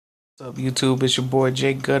What's up, YouTube? It's your boy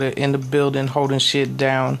Jake Gutter in the building, holding shit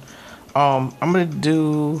down. I'm gonna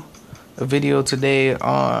do a video today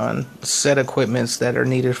on set equipments that are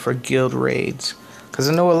needed for guild raids, because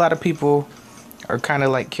I know a lot of people are kind of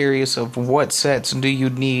like curious of what sets do you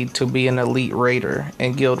need to be an elite raider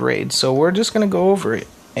in guild raids. So we're just gonna go over it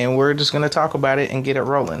and we're just gonna talk about it and get it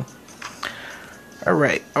rolling. All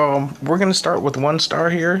right. We're gonna start with 1 star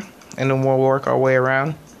here, and then we'll work our way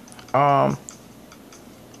around.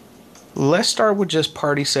 Let's start with just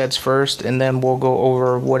party sets first, and then we'll go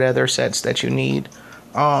over what other sets that you need.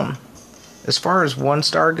 As far as 1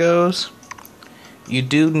 star goes, you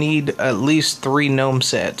do need at least 3 gnome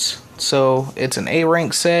sets. So it's an A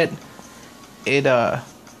rank set. It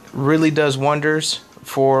really does wonders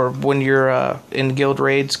for when you're in guild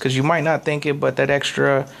raids, because you might not think it, but that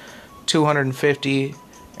extra 250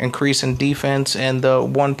 increase in defense and the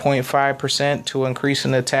 1.5% to increase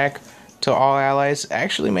in attack to all allies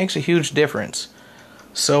actually makes a huge difference.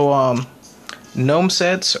 So gnome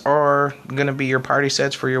sets are gonna be your party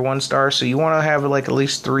sets for your 1 star, so you want to have like at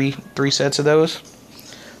least three sets of those.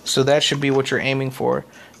 So that should be what you're aiming for.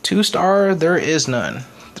 2 star, there is none.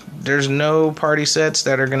 There's no party sets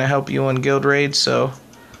that are gonna help you in guild raids, so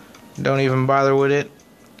don't even bother with it.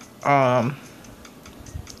 Yeah,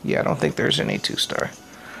 I don't think there's any 2 star.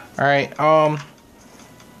 All right,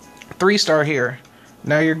 3 star here.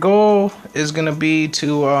 Now your goal is going to be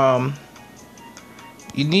to,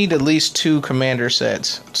 you need at least 2 commander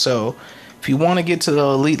sets. So if you want to get to the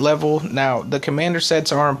elite level, now the commander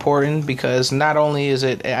sets are important because not only is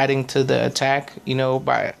it adding to the attack, you know,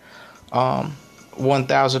 by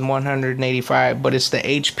 1,185, but it's the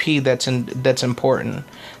HP that's important.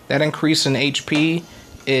 That increase in HP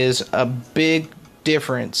is a big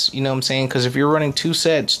difference, you know what I'm saying? Because if you're running 2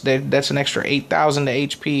 sets, that's an extra 8,000 to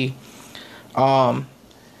HP.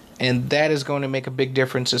 And that is going to make a big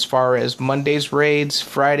difference as far as Monday's raids,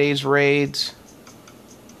 Friday's raids,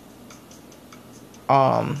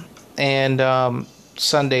 and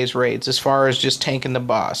Sunday's raids, as far as just tanking the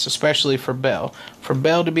boss, especially for Belle. For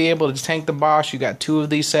Belle to be able to tank the boss, you got 2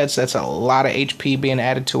 of these sets. That's a lot of HP being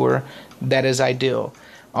added to her. That is ideal.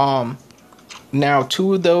 Now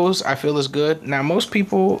 2 of those I feel is good. Now most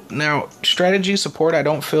people, now strategy support I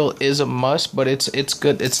don't feel is a must, but it's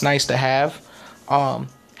good. It's nice to have.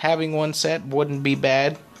 Having 1 set wouldn't be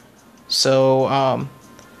bad. So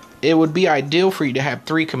it would be ideal for you to have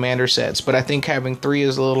 3 commander sets, but I think having 3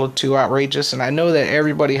 is a little too outrageous. And I know that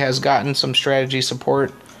everybody has gotten some strategy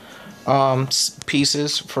support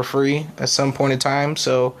pieces for free at some point in time,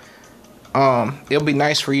 so it'll be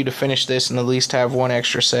nice for you to finish this and at least have 1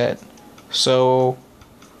 extra set. So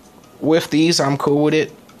with these, I'm cool with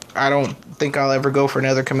it. I don't think I'll ever go for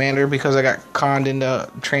another commander because I got conned into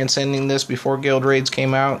transcending this before guild raids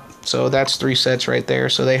came out. So that's 3 sets right there.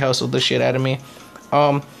 So they hustled the shit out of me.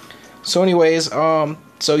 So anyways,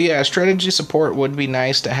 so yeah, strategy support would be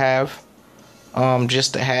nice to have,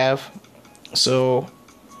 just to have. So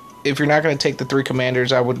if you're not going to take the 3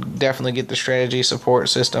 commanders, I would definitely get the strategy support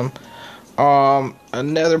system.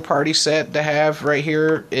 Another party set to have right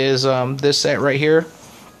here is this set right here.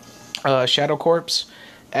 Shadow Corpse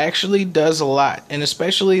actually does a lot, and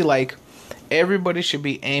especially like everybody should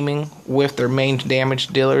be aiming with their main damage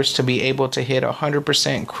dealers to be able to hit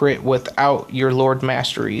 100% crit without your Lord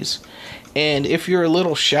Masteries. And if you're a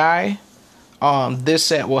little shy, this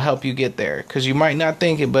set will help you get there, because you might not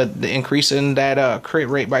think it, but the increasing that crit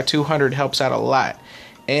rate by 200 helps out a lot.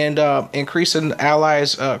 And increasing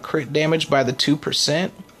allies crit damage by the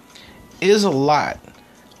 2% is a lot.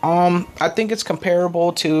 I think it's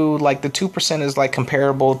comparable to, like, the 2% is like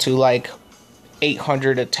comparable to like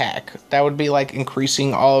 800 attack. That would be like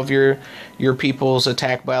increasing all of your people's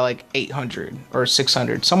attack by like 800 or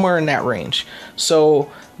 600, somewhere in that range. So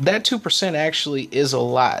that 2% actually is a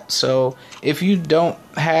lot. So if you don't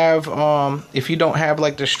have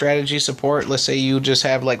like the strategy support, let's say you just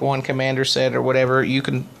have like 1 commander set or whatever, you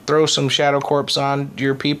can throw some Shadow Corpse on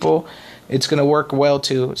your people. It's gonna work well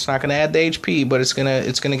too. It's not gonna add the HP, but it's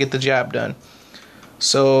gonna get the job done.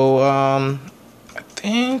 So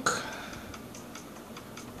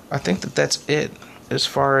I think that's it as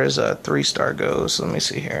far as 3-star goes. Let me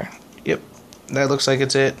see here. Yep, that looks like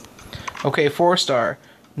it's it. Okay, 4-star.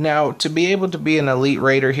 Now, to be able to be an elite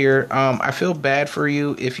raider here, I feel bad for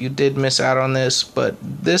you if you did miss out on this, but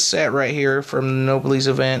this set right here from the Noblesse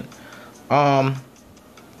event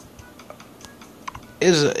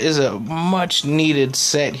is a much needed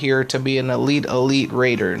set here to be an elite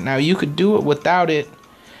raider. Now, you could do it without it.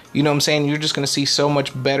 You know what I'm saying? You're just going to see so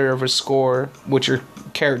much better of a score with your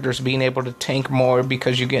characters being able to tank more,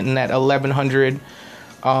 because you're getting that 1100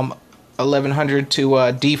 1100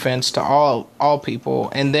 to defense to all people,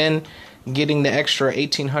 and then getting the extra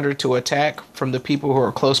 1800 to attack from the people who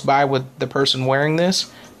are close by with the person wearing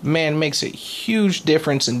this, man, makes a huge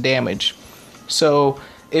difference in damage. So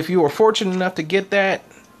if you were fortunate enough to get that,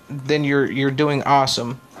 then you're doing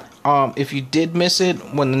awesome. If you did miss it,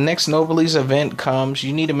 when the next Nobiles event comes,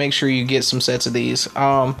 you need to make sure you get some sets of these.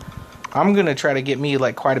 I'm gonna try to get me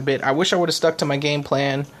like quite a bit. I wish I would have stuck to my game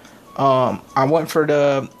plan. I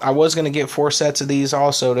was gonna get 4 sets of these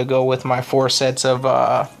also to go with my 4 sets of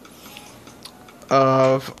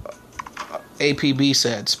APB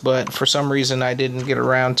sets, but for some reason I didn't get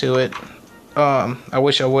around to it. I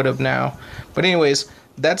wish I would have now. But anyways,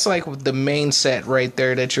 that's like the main set right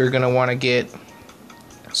there that you're gonna want to get.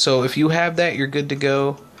 So if you have that, you're good to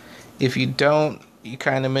go. If you don't, you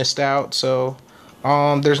kind of missed out. So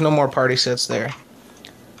there's no more party sets there.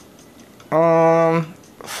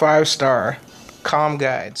 5-star comm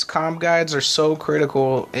guides. Comm guides are so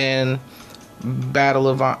critical in not Battle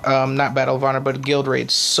of Honor, but guild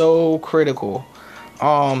raids. So critical.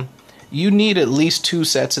 You need at least 2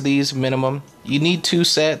 sets of these minimum. You need 2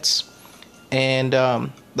 sets, and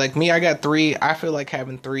like me, I got 3. I feel like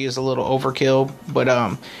having 3 is a little overkill,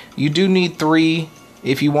 but you do need 3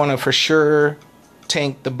 if you want to for sure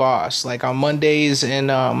tank the boss. Like on Mondays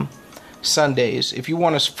and Sundays, if you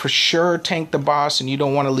want to for sure tank the boss and you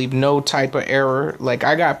don't want to leave no type of error. Like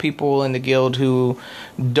I got people in the guild who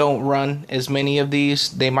don't run as many of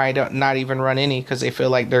these. They might not even run any because they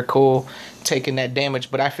feel like they're cool taking that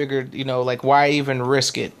damage. But I figured, you know, like why even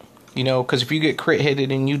risk it? You know, because if you get crit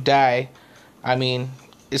hitted and you die, I mean,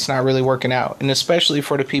 it's not really working out. And especially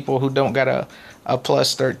for the people who don't got a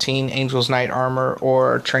plus 13 Angel's Knight armor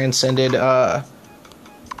or Transcended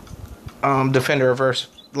Defender Reverse.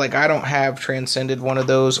 Like I don't have Transcended one of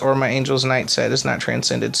those, or my Angel's Knight set is not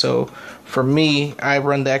Transcended. So for me, I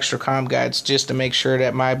run the extra comm guides just to make sure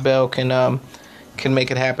that my Belle can make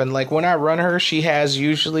it happen. Like when I run her, she has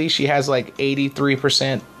like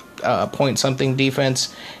 83% point something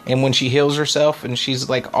defense, and when she heals herself and she's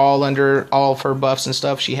like all under all of her buffs and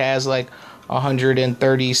stuff, she has like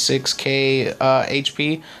 136k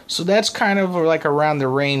HP. So that's kind of like around the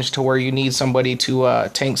range to where you need somebody to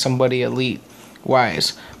tank somebody elite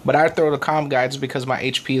wise. But I throw the comm guides because my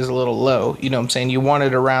HP is a little low. You know what I'm saying? You want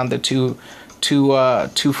it around the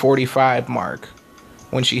 245 mark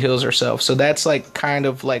when she heals herself. So that's like kind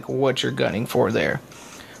of like what you're gunning for there.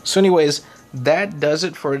 So anyways, that does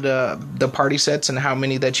it for the party sets and how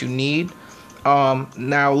many that you need.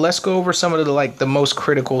 Now let's go over some of the most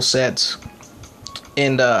critical sets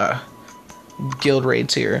in the guild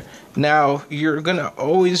raids here. Now you're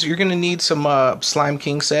gonna need some Slime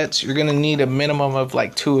King sets. You're gonna need a minimum of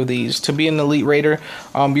like 2 of these to be an elite raider.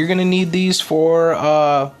 You're gonna need these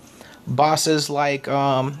for bosses like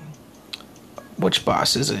which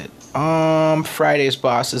boss is it? Friday's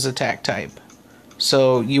boss is attack type.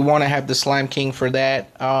 So you want to have the Slime King for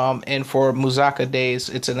that. And for Muzaka days,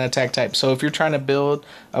 it's an attack type. So if you're trying to build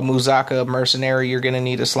a Muzaka mercenary, you're going to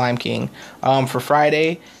need a Slime King. For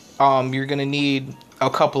Friday, you're going to need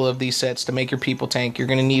a couple of these sets to make your people tank. You're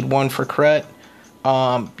going to need one for Krut.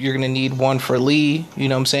 You're going to need one for Lee. You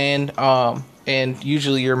know what I'm saying? And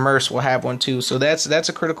usually your Merc will have one too. So that's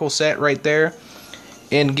a critical set right there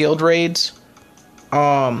in guild raids.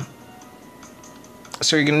 So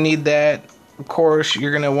you're going to need that. Of course,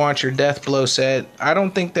 you're going to want your Death Blow set. I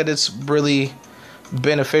don't think that it's really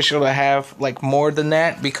beneficial to have like more than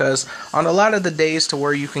that, because on a lot of the days to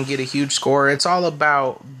where you can get a huge score, it's all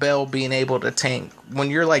about Belle being able to tank.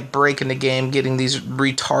 When you're like breaking the game, getting these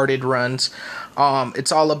retarded runs,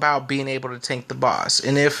 it's all about being able to tank the boss.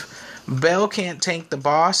 And if Belle can't tank the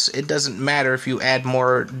boss, it doesn't matter if you add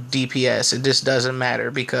more DPS. It just doesn't matter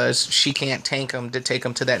because she can't tank him to take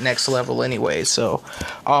him to that next level anyway. So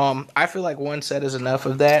I feel like 1 set is enough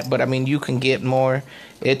of that, but I mean, you can get more.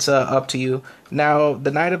 It's up to you. Now,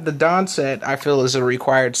 the Night of the Dawn set, I feel, is a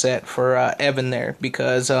required set for Evan there,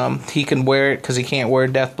 because he can wear it because he can't wear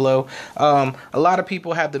Death Blow. A lot of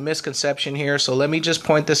people have the misconception here, so let me just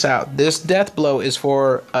point this out. This Death Blow is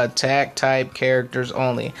for attack type characters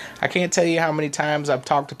only. I can't tell you how many times I've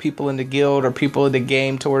talked to people in the guild or people in the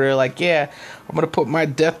game to where they're like, yeah, I'm going to put my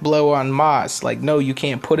Death Blow on Moss. Like, no, you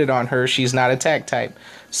can't put it on her. She's not attack type.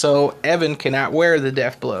 So Evan cannot wear the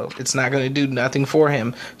Death Blow. It's not going to do nothing for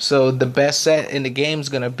him. So the best set in the game is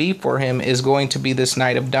going to be for him is going to be this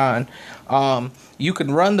Night of Dawn. You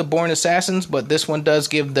can run the Born Assassins, but this one does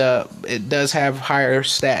it does have higher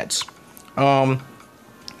stats.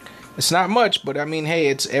 It's not much, but I mean, hey,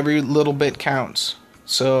 it's every little bit counts.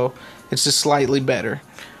 So it's just slightly better.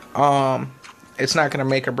 And it's not gonna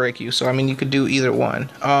make or break you. So I mean, you could do either one.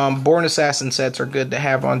 Born Assassin sets are good to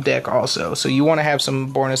have on deck also. So you want to have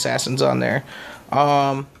some Born Assassins on there.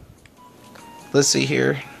 Let's see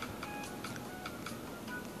here.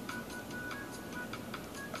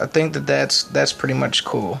 I think that's pretty much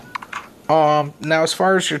cool. Now as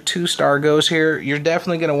far as your 2-star goes here, you're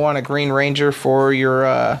definitely gonna want a Green Ranger for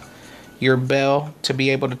your Bell to be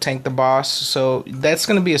able to tank the boss. So that's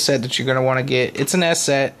gonna be a set that you're gonna want to get. It's an S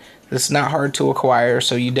set. It's not hard to acquire,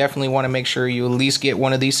 so you definitely want to make sure you at least get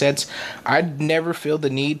one of these sets. I'd never feel the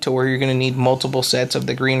need to where you're going to need multiple sets of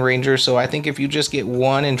the Green Ranger, so I think if you just get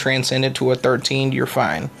one and transcend it to a 13, you're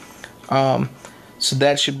fine. So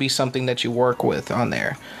that should be something that you work with on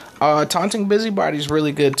there. Taunting Busybody is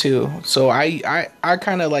really good too, so I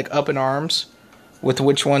kind of like up in arms with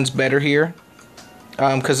which one's better here,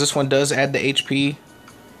 because this one does add the HP.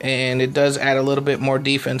 And it does add a little bit more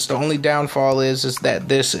defense. The only downfall is that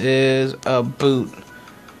this is a boot.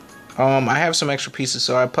 I have some extra pieces,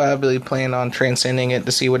 so I probably plan on transcending it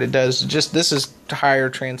to see what it does. Just this is higher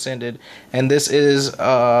transcended, and this is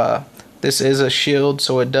a shield,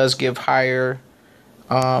 so it does give higher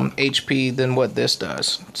HP than what this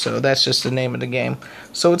does. So that's just the name of the game.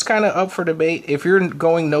 So it's kind of up for debate. If you're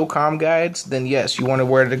going no comm guides, then yes, you want to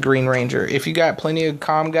wear the Green Ranger. If you got plenty of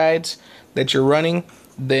comm guides that you're running,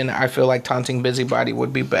 then I feel like Taunting Busybody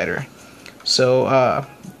would be better. So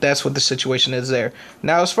that's what the situation is there.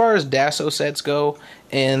 Now as far as Dasso sets go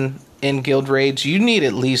in guild raids, you need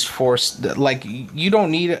at least 4. Like, you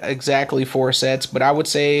don't need exactly 4 sets, but I would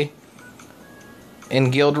say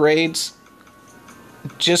in guild raids,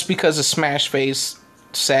 just because of Smash Face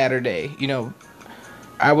Saturday, you know,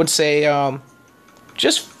 I would say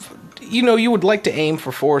just, you know, you would like to aim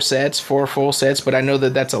for 4 full sets, but I know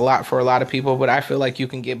that that's a lot for a lot of people, but I feel like you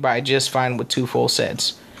can get by just fine with 2 full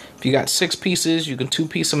sets. If you got 6 pieces, you can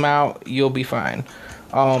 2-piece them out, you'll be fine.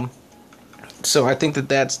 So I think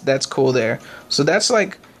that's cool there. So that's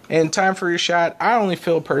like, and time for your shot, I only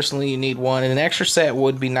feel personally you need 1, and an extra set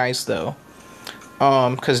would be nice though.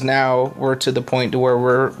 Because now we're to the point to where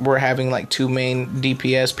we're having like 2 main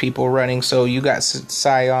DPS people running. So you got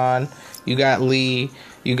Sion, you got Lee,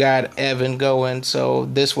 you got Evan going, so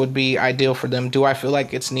this would be ideal for them. Do I feel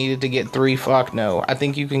like it's needed to get 3? Fuck no. I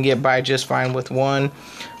think you can get by just fine with 1.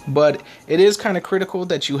 But it is kind of critical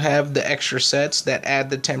that you have the extra sets that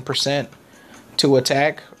add the 10% to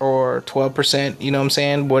attack, or 12%, you know what I'm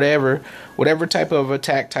saying? Whatever type of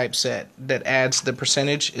attack type set that adds the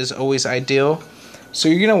percentage is always ideal. So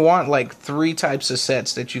you're going to want like 3 types of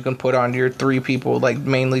sets that you can put on your 3 people, like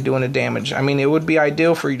mainly doing the damage. I mean, it would be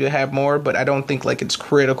ideal for you to have more, but I don't think like it's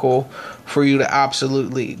critical for you to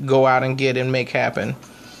absolutely go out and get and make happen.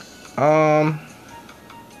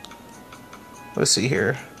 Let's see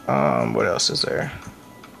here. What else is there?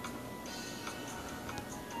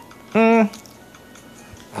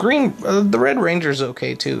 Green, the Red Ranger's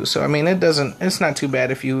okay too. So I mean, it's not too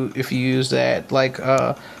bad if you use that. Like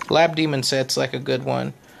Lab Demon set's like a good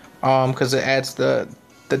one, because it adds the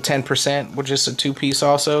 10%, which is a 2-piece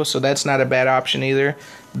also. So that's not a bad option either.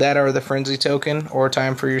 That or the Frenzy Token or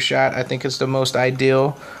Time for Your Shot. I think it's the most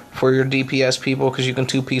ideal for your DPS people, because you can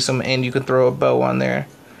 2-piece them and you can throw a bow on there.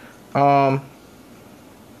 All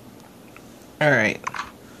right.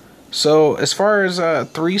 So as far as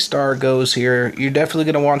 3-star goes here, you're definitely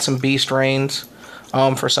going to want some Beast Reigns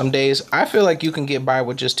for some days. I feel like you can get by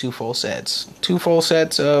with just 2 full sets. 2 full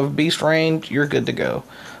sets of Beast Reign, you're good to go.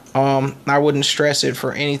 I wouldn't stress it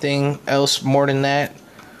for anything else more than that.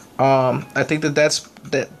 I think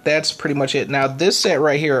that's pretty much it. Now this set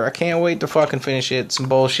right here, I can't wait to fucking finish it. Some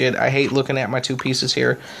bullshit. I hate looking at my 2 pieces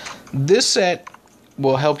here. This set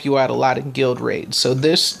will help you out a lot in guild raids. So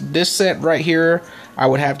this set right here, I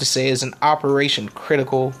would have to say, is an Operation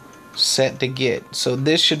Critical set to get. So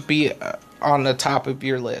this should be on the top of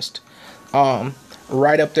your list,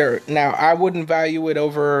 right up there. Now I wouldn't value it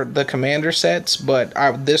over the Commander sets, but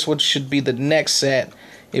this one should be the next set.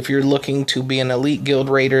 If you're looking to be an elite guild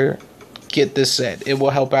raider, get this set. It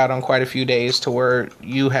will help out on quite a few days to where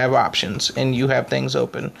you have options and you have things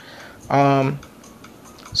open.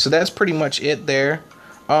 So that's pretty much it there.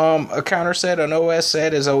 A counter set, an OS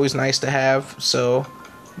set is always nice to have, so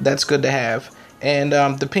that's good to have. And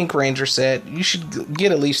the Pink Ranger set, you should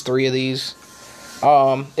get at least 3 of these.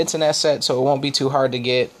 It's an S set, so it won't be too hard to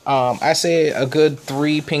get. I say a good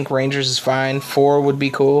 3 Pink Rangers is fine. 4 would be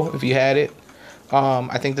cool if you had it.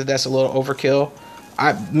 I think that's a little overkill.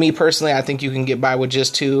 Me personally, I think you can get by with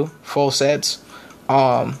just 2 full sets.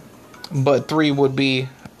 But 3 would be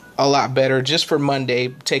a lot better just for Monday,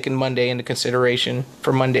 taking Monday into consideration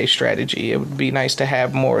for Monday strategy. It would be nice to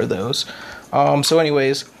have more of those. So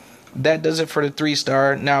anyways, That does it for the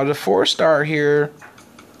 3-star. Now the 4-star here,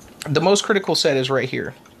 the most critical set is right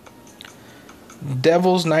here.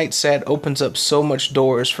 Devil's Night set opens up so much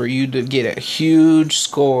doors for you to get a huge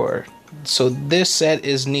score. So this set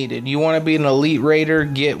is needed. You want to be an elite raider,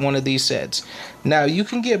 get one of these sets. Now you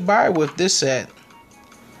can get by with this set,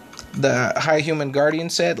 the High Human Guardian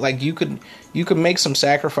set. Like you could make some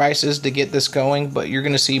sacrifices to get this going, but you're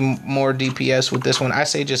gonna see more DPS with this one. I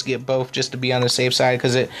say just get both, just to be on the safe side,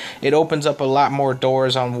 because it opens up a lot more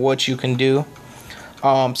doors on what you can do.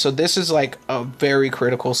 So this is like a very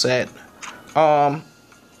critical set.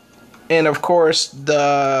 And of course,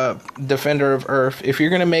 the Defender of Earth. If you're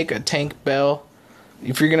gonna make a tank Belle,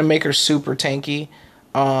 if you're gonna make her super tanky,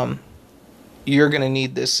 you're gonna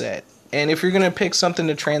need this set. And if you're gonna pick something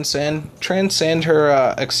to transcend her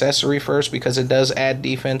accessory first, because it does add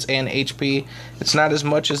defense and HP. It's not as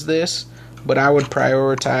much as this, but I would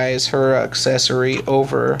prioritize her accessory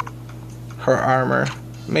over her armor.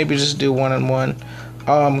 Maybe just do 1-on-1.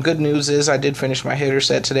 Good news is I did finish my hitter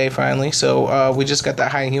set today finally, so we just got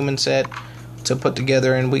that High Human set to put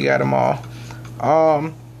together, and we got them all.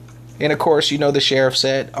 And of course, you know, the Sheriff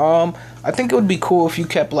set. I think it would be cool if you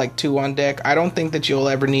kept like 2 on deck. I don't think that you'll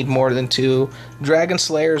ever need more than 2. Dragon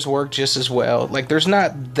Slayers work just as well. Like, there's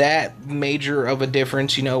not that major of a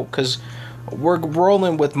difference, you know, because we're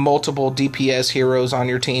rolling with multiple DPS heroes on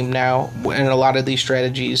your team now in a lot of these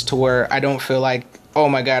strategies, to where I don't feel like, oh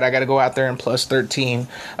my god, I gotta go out there and plus 13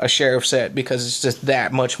 a Sheriff set, because it's just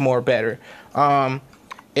that much more better.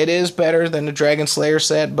 It is better than the Dragon Slayer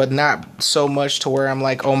set, but not so much to where I'm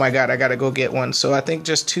like, oh my god, I gotta go get one. So I think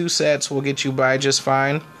just 2 sets will get you by just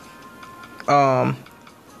fine. Yeah,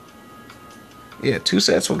 2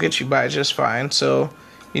 sets will get you by just fine. So,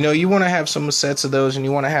 you know, you want to have some sets of those, and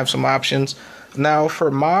you want to have some options. Now, for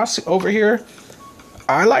Moss over here,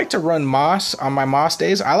 I like to run Moss on my Moss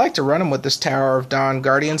days. I like to run him with this Tower of Dawn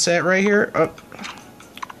Guardian set right here.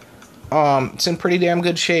 It's in pretty damn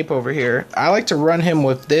good shape over here. I like to run him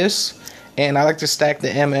with this, and I like to stack the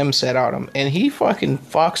MM set on him. And he fucking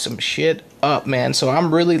fucks some shit up, man. So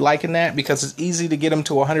I'm really liking that, because it's easy to get him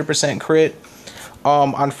to 100% crit.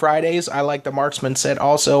 On Fridays, I like the Marksman set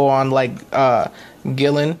also on, like,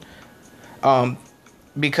 Gillen.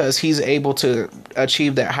 Because he's able to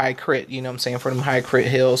achieve that high crit, you know what I'm saying, for them high crit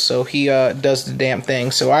hills. So he does the damn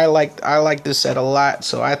thing. So I like this set a lot.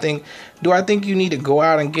 So I think, do I think you need to go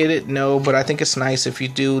out and get it? No, but I think it's nice if you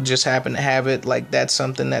do just happen to have it. Like, that's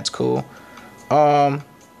something that's cool.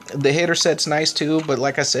 The hitter set's nice too, but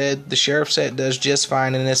like I said, the Sheriff set does just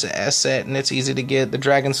fine, and it's an S set, and it's easy to get. The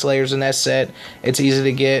Dragon Slayer's an S set, it's easy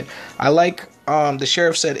to get. I like the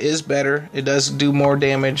Sheriff set is better. It does do more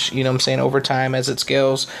damage, you know what I'm saying, over time as it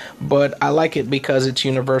scales, but I like it because it's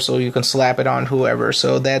universal. You can slap it on whoever,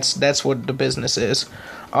 so that's what the business is.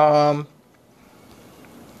 So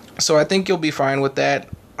I think you'll be fine with that.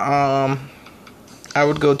 I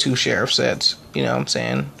would go 2 Sheriff sets, you know what I'm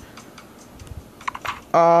saying.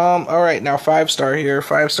 Alright, now 5-star here.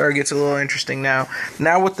 5-star gets a little interesting now.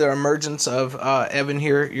 Now with the emergence of Evan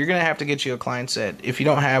here, you're going to have to get you a Klein set if you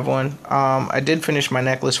don't have one. I did finish my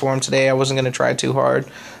necklace for him today. I wasn't going to try too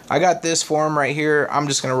hard. I got this for him right here. I'm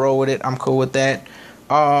just going to roll with it. I'm cool with that.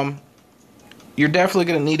 You're definitely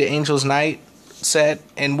going to need an Angel's Knight set,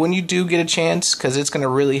 and when you do get a chance, because it's going to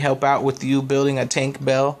really help out with you building a tank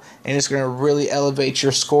Belle, and it's going to really elevate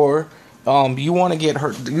your score. You want to get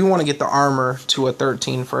her. You want to get the armor to a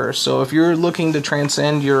 13 first. So if you're looking to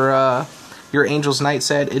transcend your Angel's Knight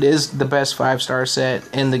set, it is the best 5-star set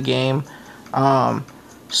in the game.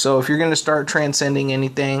 So if you're going to start transcending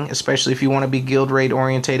anything, especially if you want to be guild raid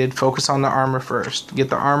orientated, focus on the armor first.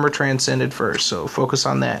 Get the armor transcended first. So focus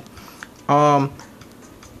on that.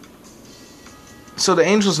 So the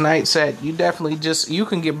Angel's Knight set, you definitely you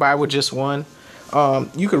can get by with just one.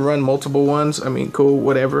 You can run multiple ones. I mean, cool,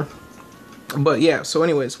 whatever. But yeah, so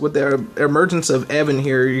anyways, with the emergence of Evan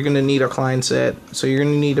here, you're going to need a Klein set. So you're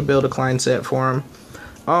going to need to build a Klein set for him.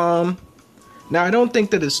 Now, I don't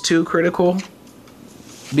think that it's too critical,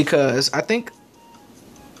 because I think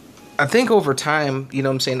over time, you know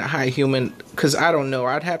what I'm saying, the High Human, because I don't know,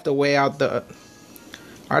 I'd have to weigh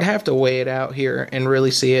it out here and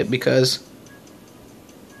really see it, because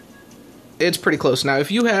it's pretty close. Now,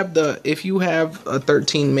 if you have a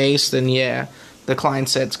 13 mace, then yeah, the Klein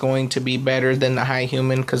set's going to be better than the High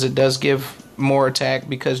Human, because it does give more attack,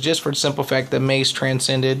 because just for the simple fact that mace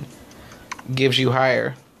transcended gives you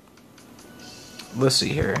higher. Let's see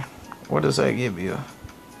here. What does that give you?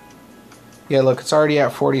 Yeah, look, it's already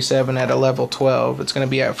at 47 at a level 12. It's going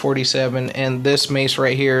to be at 47, and this mace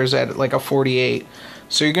right here is at like a 48.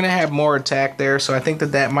 So you're going to have more attack there, so I think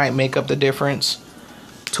that might make up the difference.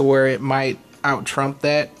 to where it might out trump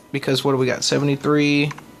that, because what do we got,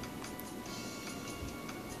 73?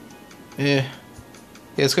 Yeah,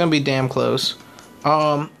 it's gonna be damn close.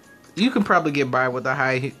 You can probably get by with a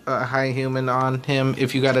high human on him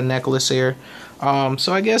if you got a necklace here.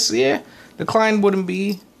 So I guess, yeah, decline wouldn't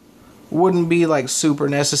be like super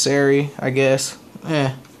necessary, I guess.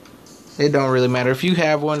 It don't really matter. If you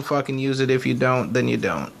have one, fucking use it. If you don't, then you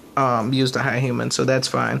don't. Use the high human, so that's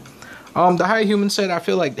fine. The high human set, I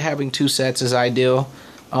feel like having 2 sets is ideal.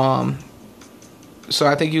 So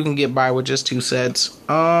I think you can get by with just 2 sets.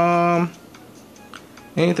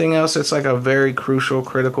 Anything else that's like a very crucial,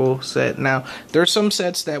 critical set. Now, there's some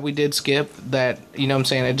sets that we did skip that, you know what I'm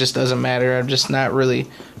saying, it just doesn't matter. I'm just not really,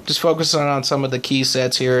 just focusing on some of the key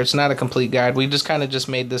sets here. It's not a complete guide. We just kind of just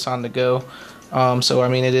made this on the go. So, I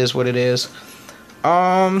mean, it is what it is.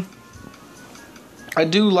 I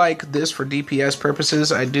do like this for DPS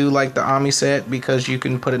purposes. I do like the Ami set because you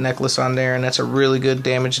can put a necklace on there, and that's a really good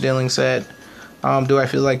damage dealing set. Do I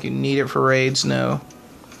feel like you need it for raids? No.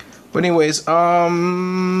 But anyways,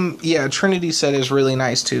 yeah, Trinity set is really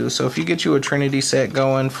nice too. So if you get you a Trinity set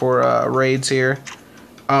going for raids here,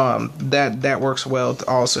 that works well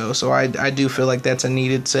also. So I do feel like that's a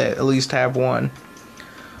needed set, at least have one.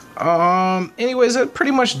 Anyways, that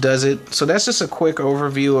pretty much does it. So that's just a quick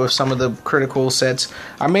overview of some of the critical sets.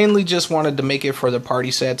 I mainly just wanted to make it for the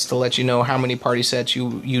party sets to let you know how many party sets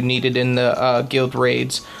you needed in the guild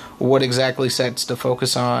raids, what exactly sets to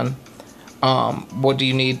focus on. What do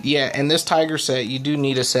you need? Yeah, and this tiger set, you do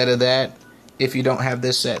need a set of that if you don't have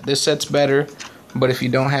this set. This set's better, but if you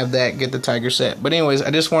don't have that, get the tiger set. But anyways,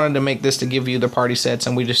 I just wanted to make this to give you the party sets,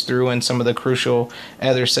 and we just threw in some of the crucial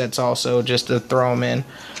other sets also just to throw them in.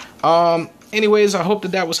 Anyways, I hope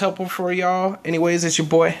that was helpful for y'all. Anyways, it's your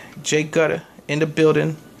boy, Jay Gutter, in the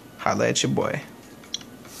building. Holla at your boy.